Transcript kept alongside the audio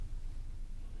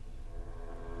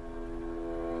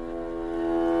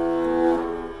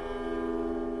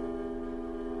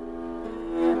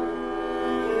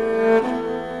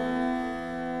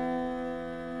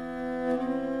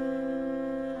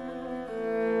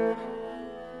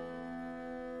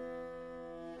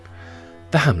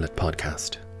The Hamlet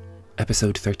Podcast,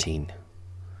 Episode 13.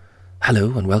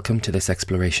 Hello and welcome to this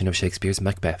exploration of Shakespeare's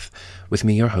Macbeth, with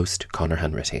me, your host, Conor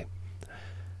Hanratty.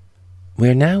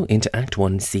 We're now into Act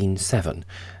 1, Scene 7,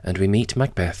 and we meet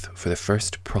Macbeth for the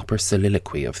first proper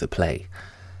soliloquy of the play.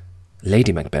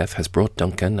 Lady Macbeth has brought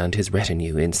Duncan and his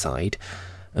retinue inside,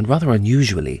 and rather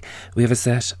unusually, we have a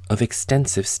set of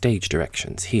extensive stage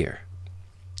directions here.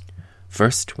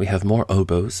 First, we have more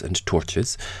oboes and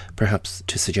torches, perhaps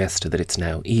to suggest that it's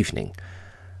now evening,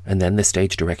 and then the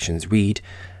stage directions read,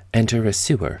 "Enter a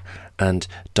sewer, and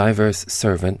divers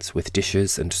servants with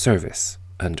dishes and service,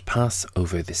 and pass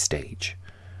over the stage."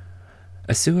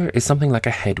 A sewer is something like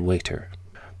a head waiter.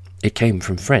 It came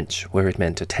from French, where it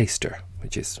meant a taster,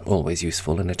 which is always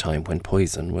useful in a time when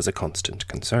poison was a constant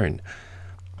concern.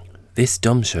 This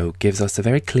dumb show gives us a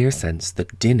very clear sense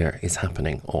that dinner is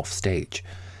happening off stage.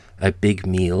 A big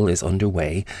meal is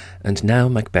underway, and now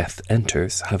Macbeth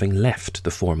enters, having left the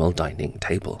formal dining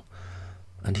table.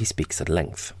 And he speaks at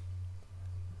length.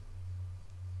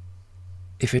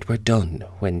 "If it were done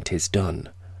when 'tis done,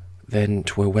 then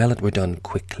 'twere well it were done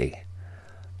quickly.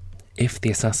 If the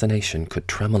assassination could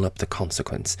trammel up the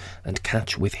consequence, and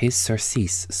catch with his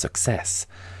surcease success,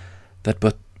 that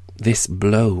but this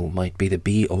blow might be the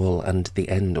be-all and the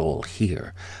end-all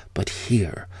here, but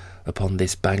here, upon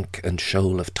this bank and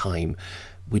shoal of time,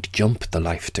 we'd jump the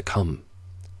life to come.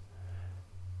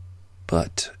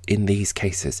 But in these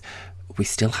cases we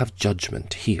still have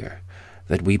judgment here,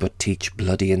 that we but teach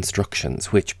bloody instructions,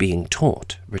 which, being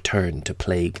taught, return to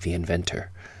plague the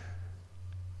inventor.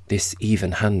 This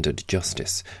even-handed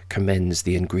justice commends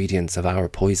the ingredients of our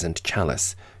poisoned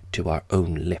chalice to our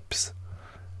own lips.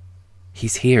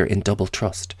 He's here in double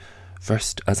trust,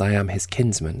 first as I am his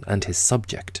kinsman and his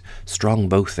subject, strong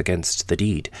both against the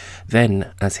deed,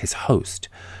 then as his host,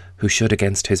 who should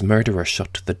against his murderer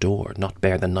shut the door, not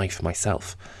bear the knife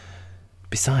myself.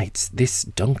 Besides, this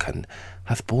Duncan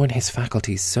hath borne his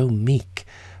faculties so meek,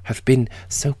 hath been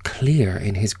so clear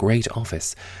in his great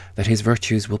office, that his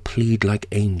virtues will plead like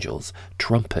angels,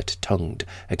 trumpet-tongued,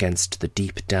 against the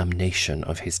deep damnation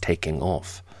of his taking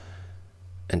off.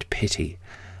 And pity,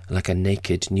 like a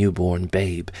naked newborn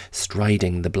babe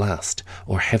striding the blast,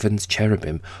 or heaven's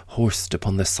cherubim horsed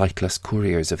upon the sightless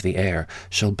couriers of the air,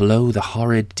 shall blow the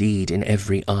horrid deed in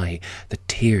every eye, that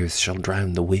tears shall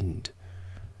drown the wind.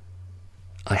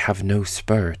 I have no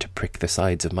spur to prick the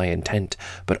sides of my intent,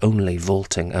 but only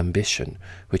vaulting ambition,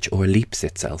 which o'erleaps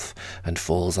itself and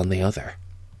falls on the other."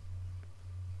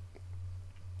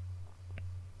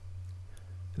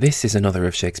 This is another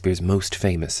of Shakespeare's most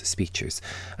famous speeches,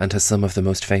 and has some of the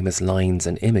most famous lines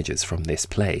and images from this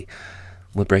play.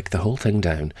 We'll break the whole thing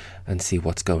down and see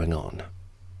what's going on.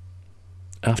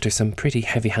 After some pretty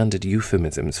heavy-handed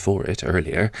euphemisms for it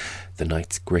earlier, the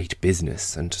night's great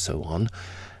business and so on,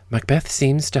 Macbeth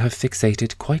seems to have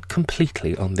fixated quite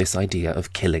completely on this idea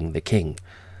of killing the king.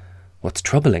 What's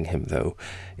troubling him, though,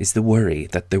 is the worry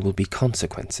that there will be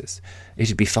consequences.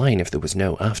 It'd be fine if there was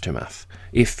no aftermath.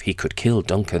 If he could kill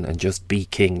Duncan and just be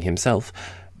king himself,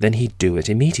 then he'd do it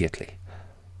immediately.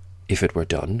 If it were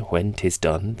done when 'tis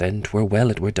done, then 'twere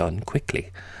well it were done quickly.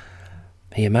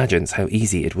 He imagines how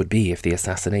easy it would be if the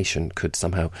assassination could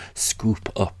somehow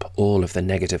scoop up all of the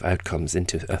negative outcomes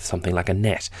into something like a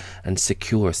net and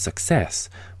secure success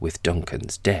with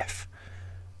Duncan's death.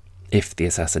 If the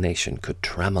assassination could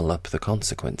trammel up the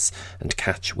consequence and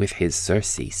catch with his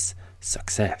surcease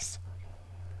success.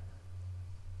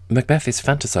 Macbeth is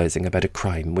fantasizing about a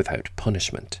crime without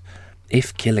punishment.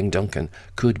 If killing Duncan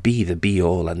could be the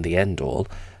be-all and the end-all,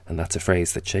 and that's a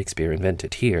phrase that Shakespeare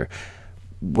invented here,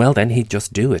 well then he'd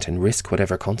just do it and risk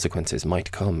whatever consequences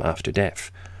might come after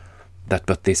death. That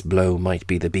but this blow might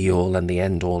be the be-all and the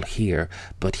end-all here,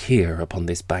 but here upon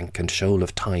this bank and shoal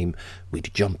of time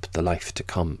we'd jump the life to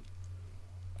come.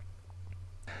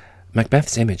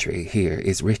 Macbeth's imagery here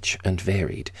is rich and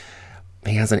varied.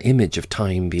 He has an image of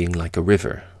time being like a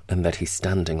river, and that he's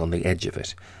standing on the edge of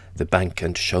it. The bank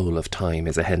and shoal of time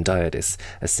is a hendiadys,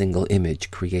 a single image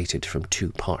created from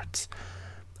two parts.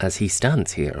 As he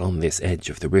stands here on this edge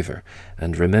of the river,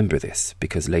 and remember this,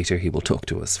 because later he will talk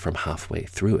to us from halfway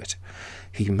through it,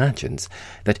 he imagines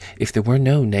that if there were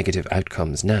no negative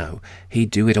outcomes now,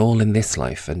 he'd do it all in this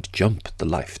life and jump the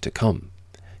life to come.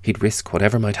 He'd risk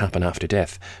whatever might happen after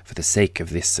death for the sake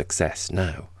of this success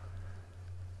now.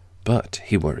 But,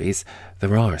 he worries,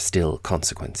 there are still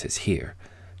consequences here.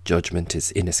 Judgment is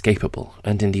inescapable,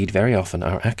 and indeed very often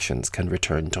our actions can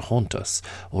return to haunt us,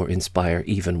 or inspire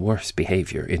even worse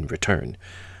behaviour in return.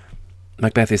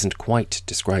 Macbeth isn't quite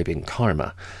describing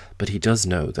karma, but he does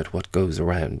know that what goes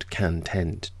around can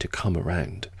tend to come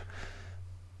around.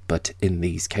 but in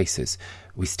these cases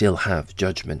we still have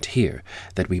judgment here,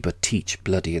 that we but teach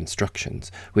bloody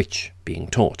instructions, which, being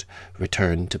taught,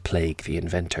 return to plague the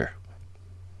inventor.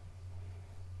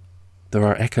 There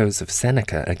are echoes of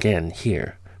Seneca again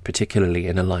here, particularly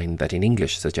in a line that in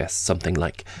English suggests something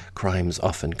like, crimes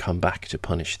often come back to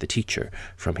punish the teacher,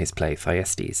 from his play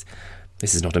Thyestes.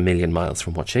 This is not a million miles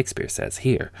from what Shakespeare says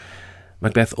here.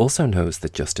 Macbeth also knows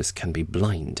that justice can be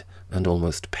blind and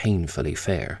almost painfully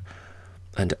fair,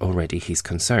 and already he's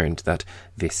concerned that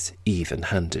this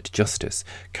even-handed justice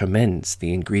commends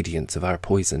the ingredients of our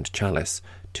poisoned chalice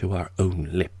to our own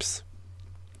lips.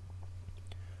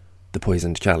 The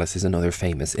poisoned chalice is another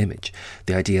famous image,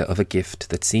 the idea of a gift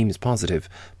that seems positive,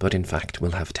 but in fact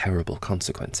will have terrible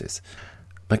consequences.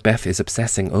 Macbeth is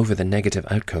obsessing over the negative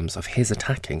outcomes of his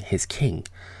attacking his king,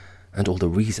 and all the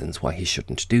reasons why he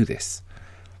shouldn't do this.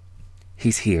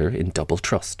 He's here in double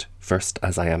trust, first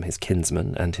as I am his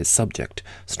kinsman and his subject,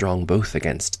 strong both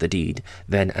against the deed,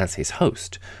 then as his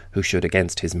host, who should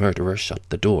against his murderer shut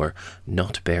the door,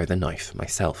 not bear the knife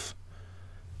myself.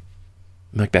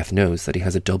 Macbeth knows that he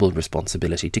has a double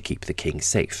responsibility to keep the king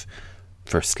safe.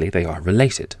 Firstly, they are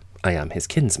related. I am his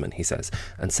kinsman, he says,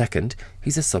 and second,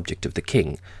 he's a subject of the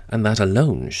king, and that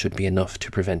alone should be enough to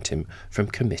prevent him from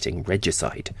committing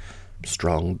regicide,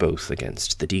 strong both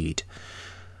against the deed.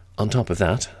 On top of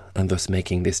that, and thus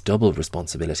making this double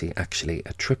responsibility actually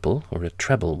a triple or a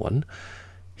treble one,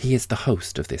 he is the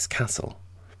host of this castle.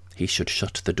 He should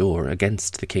shut the door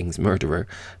against the king's murderer,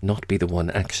 not be the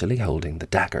one actually holding the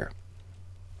dagger.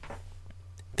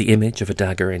 The image of a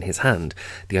dagger in his hand,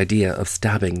 the idea of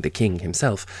stabbing the king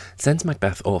himself, sends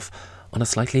Macbeth off on a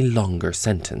slightly longer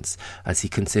sentence as he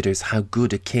considers how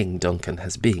good a king Duncan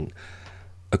has been.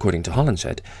 According to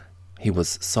Holinshed, he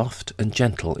was soft and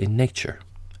gentle in nature,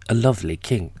 a lovely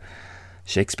king.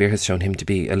 Shakespeare has shown him to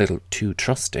be a little too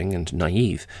trusting and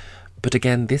naive, but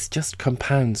again this just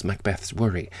compounds Macbeth's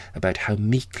worry about how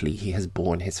meekly he has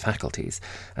borne his faculties,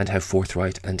 and how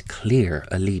forthright and clear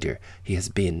a leader he has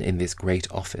been in this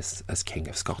great office as King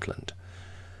of Scotland.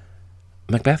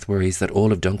 Macbeth worries that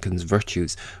all of Duncan's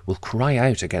virtues will cry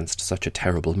out against such a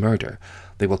terrible murder.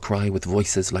 They will cry with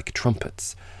voices like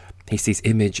trumpets. He sees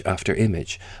image after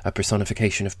image, a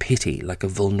personification of pity like a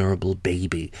vulnerable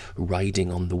baby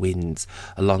riding on the winds,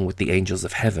 along with the angels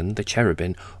of heaven, the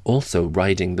cherubim, also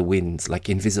riding the winds like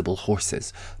invisible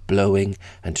horses, blowing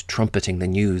and trumpeting the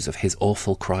news of his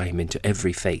awful crime into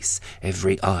every face,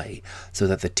 every eye, so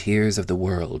that the tears of the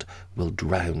world will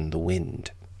drown the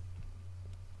wind.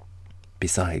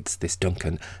 Besides, this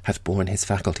Duncan hath borne his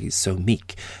faculties so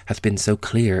meek, hath been so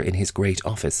clear in his great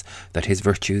office, that his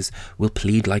virtues will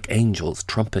plead like angels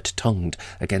trumpet-tongued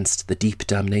against the deep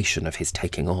damnation of his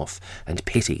taking off, and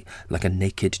pity like a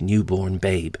naked newborn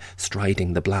babe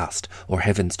striding the blast, or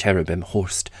heaven's cherubim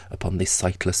horsed upon the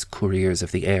sightless couriers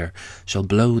of the air, shall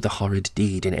blow the horrid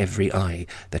deed in every eye,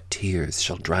 that tears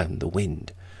shall drown the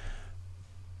wind.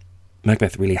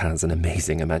 Macbeth really has an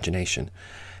amazing imagination.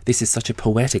 This is such a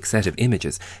poetic set of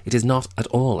images. It is not at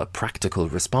all a practical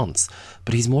response,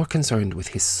 but he's more concerned with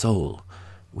his soul,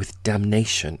 with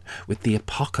damnation, with the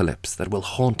apocalypse that will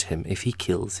haunt him if he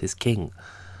kills his king.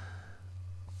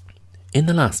 In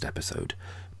the last episode,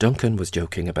 Duncan was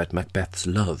joking about Macbeth's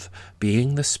love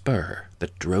being the spur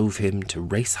that drove him to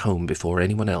race home before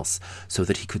anyone else so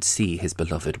that he could see his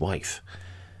beloved wife.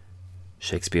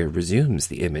 Shakespeare resumes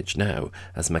the image now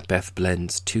as Macbeth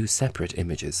blends two separate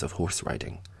images of horse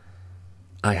riding.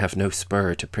 I have no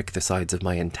spur to prick the sides of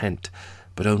my intent,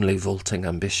 but only vaulting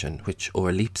ambition which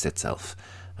o'erleaps itself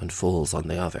and falls on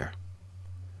the other.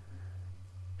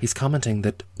 He's commenting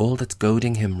that all that's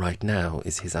goading him right now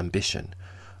is his ambition.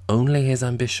 Only his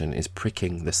ambition is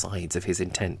pricking the sides of his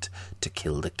intent to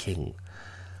kill the king.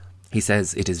 He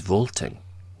says it is vaulting.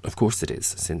 Of course it is,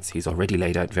 since he's already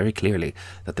laid out very clearly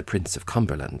that the Prince of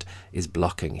Cumberland is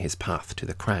blocking his path to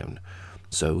the crown,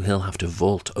 so he'll have to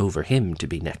vault over him to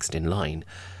be next in line.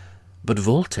 But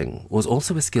vaulting was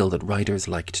also a skill that riders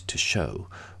liked to show.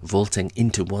 Vaulting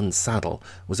into one's saddle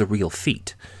was a real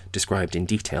feat, described in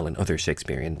detail in other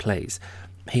Shakespearean plays.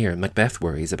 Here, Macbeth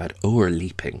worries about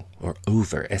overleaping or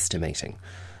overestimating.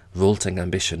 Vaulting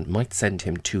ambition might send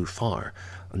him too far,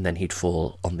 and then he'd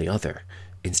fall on the other,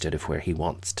 instead of where he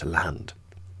wants to land.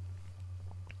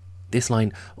 This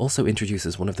line also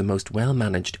introduces one of the most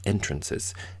well-managed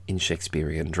entrances in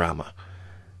Shakespearean drama.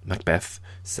 Macbeth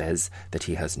says that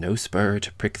he has no spur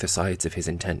to prick the sides of his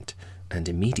intent, and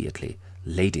immediately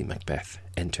Lady Macbeth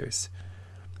enters.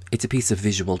 It's a piece of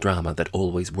visual drama that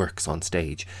always works on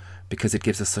stage, because it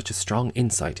gives us such a strong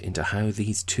insight into how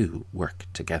these two work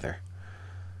together.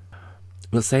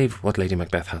 We'll save what Lady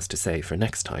Macbeth has to say for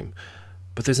next time,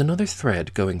 But there's another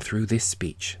thread going through this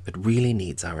speech that really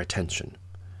needs our attention.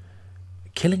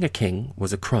 Killing a king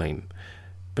was a crime,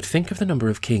 but think of the number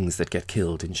of kings that get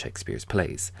killed in Shakespeare's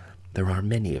plays. There are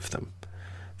many of them.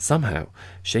 Somehow,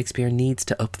 Shakespeare needs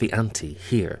to up the ante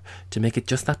here to make it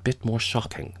just that bit more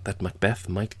shocking that Macbeth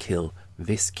might kill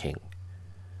this king.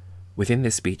 Within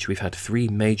this speech, we've had 3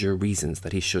 major reasons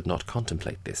that he should not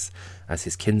contemplate this, as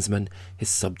his kinsman, his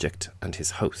subject, and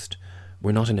his host.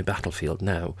 We're not in a battlefield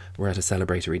now, we're at a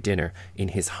celebratory dinner in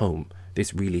his home.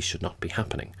 This really should not be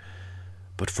happening.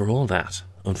 But for all that,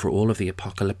 and for all of the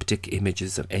apocalyptic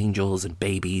images of angels and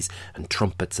babies and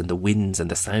trumpets and the winds and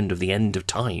the sound of the end of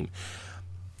time,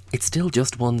 it's still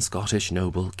just one Scottish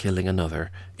noble killing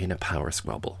another in a power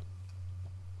squabble.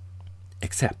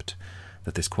 Except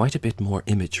that there's quite a bit more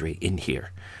imagery in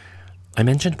here. I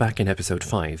mentioned back in episode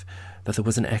 5 that there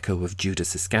was an echo of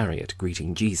Judas Iscariot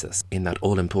greeting Jesus in that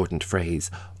all-important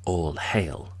phrase, "All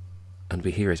hail," and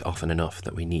we hear it often enough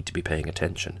that we need to be paying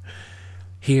attention.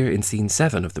 Here in scene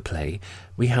 7 of the play,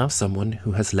 we have someone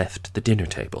who has left the dinner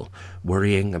table,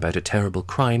 worrying about a terrible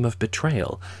crime of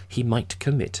betrayal he might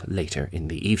commit later in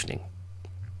the evening.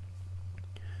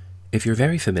 If you're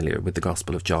very familiar with the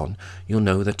Gospel of John, you'll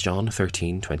know that John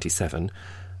 13:27,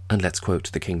 and let's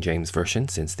quote the King James Version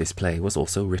since this play was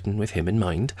also written with him in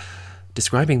mind,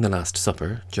 describing the Last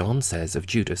Supper, John says of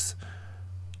Judas,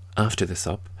 "After the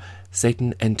sup,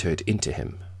 Satan entered into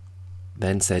him.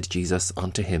 Then said Jesus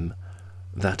unto him,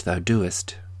 That thou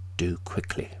doest, do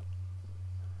quickly."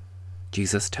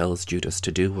 Jesus tells Judas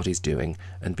to do what he's doing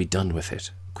and be done with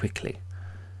it quickly.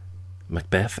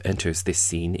 Macbeth enters this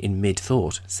scene in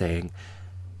mid-thought, saying,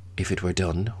 "If it were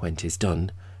done when 'tis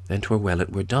done, then 'twere well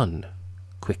it were done,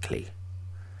 quickly."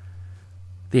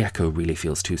 The echo really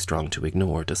feels too strong to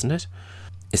ignore, doesn't it?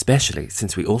 Especially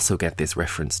since we also get this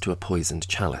reference to a poisoned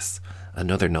chalice,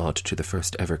 another nod to the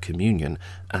first ever communion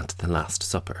at the Last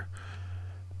Supper.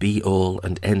 Be all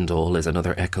and end all is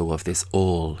another echo of this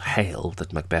all hail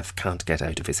that Macbeth can't get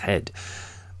out of his head.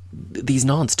 These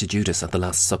nods to Judas at the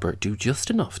Last Supper do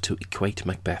just enough to equate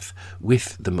Macbeth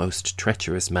with the most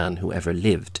treacherous man who ever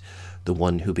lived, the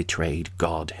one who betrayed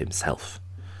God himself.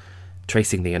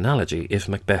 Tracing the analogy, if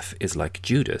Macbeth is like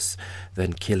Judas,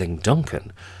 then killing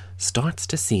Duncan starts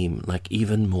to seem like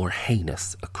even more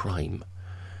heinous a crime.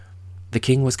 The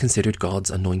king was considered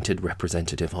God's anointed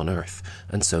representative on earth,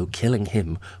 and so killing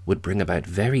him would bring about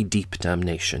very deep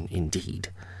damnation indeed.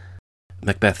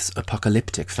 Macbeth's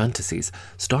apocalyptic fantasies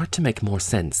start to make more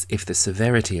sense if the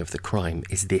severity of the crime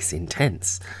is this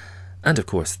intense. And of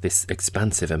course, this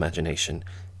expansive imagination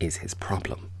is his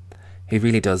problem. He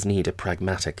really does need a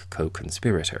pragmatic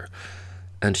co-conspirator,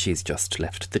 and she's just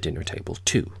left the dinner table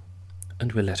too.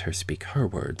 And we'll let her speak her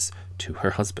words to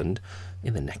her husband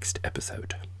in the next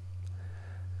episode.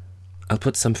 I'll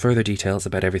put some further details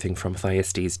about everything from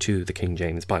Thyestes to the King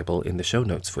James Bible in the show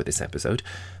notes for this episode,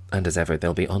 and as ever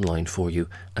they'll be online for you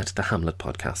at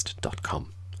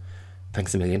thehamletpodcast.com.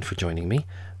 Thanks a million for joining me,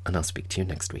 and I'll speak to you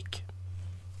next week.